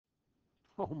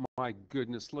Oh my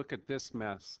goodness, look at this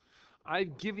mess.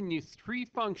 I've given you three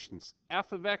functions,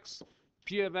 f of x,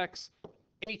 g of x,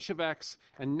 h of x,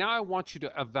 and now I want you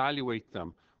to evaluate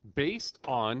them based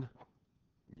on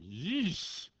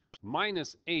yeesh,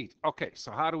 minus 8. Okay,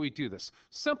 so how do we do this?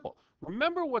 Simple.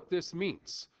 Remember what this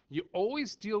means. You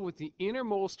always deal with the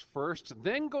innermost first,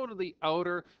 then go to the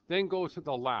outer, then go to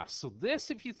the last. So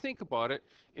this, if you think about it,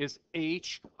 is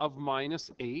h of minus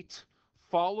 8,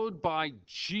 followed by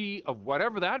g of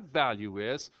whatever that value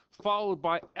is, followed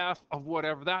by f of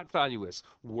whatever that value is.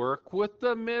 Work with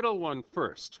the middle one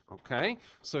first, okay?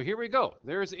 So here we go.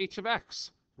 There's h of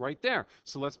x right there.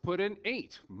 So let's put in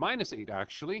 8, minus 8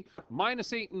 actually,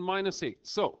 minus 8 and minus 8.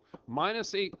 So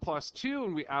minus 8 plus 2,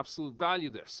 and we absolute value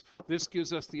this. This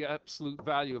gives us the absolute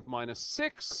value of minus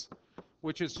 6,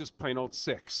 which is just plain old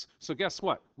 6. So guess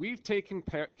what? We've taken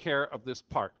care of this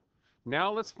part.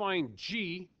 Now let's find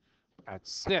g at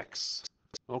 6.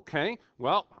 Okay,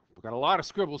 well, we've got a lot of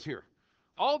scribbles here.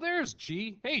 Oh, there's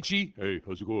g. Hey, g. Hey,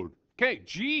 how's it going? Okay,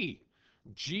 g.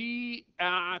 G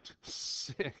at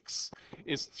 6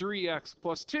 is 3x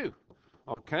plus 2.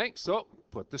 Okay, so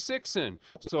put the 6 in.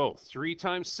 So 3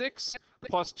 times 6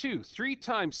 plus 2. 3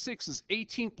 times 6 is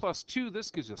 18 plus 2. This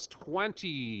gives us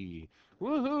 20.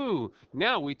 Woohoo!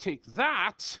 Now we take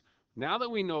that. Now that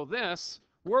we know this,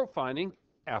 we're finding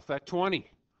f at 20.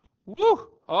 Woo!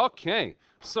 Okay,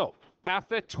 so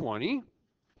f at 20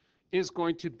 is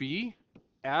going to be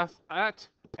f at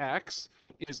x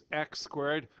is x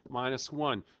squared minus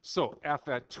 1. So f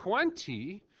at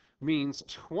 20 means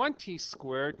 20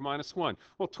 squared minus 1.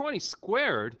 Well, 20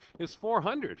 squared is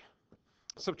 400.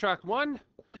 Subtract 1,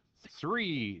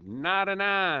 3, not a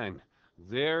 9.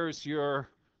 There's your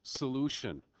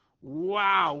solution.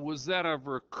 Wow, was that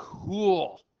ever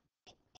cool?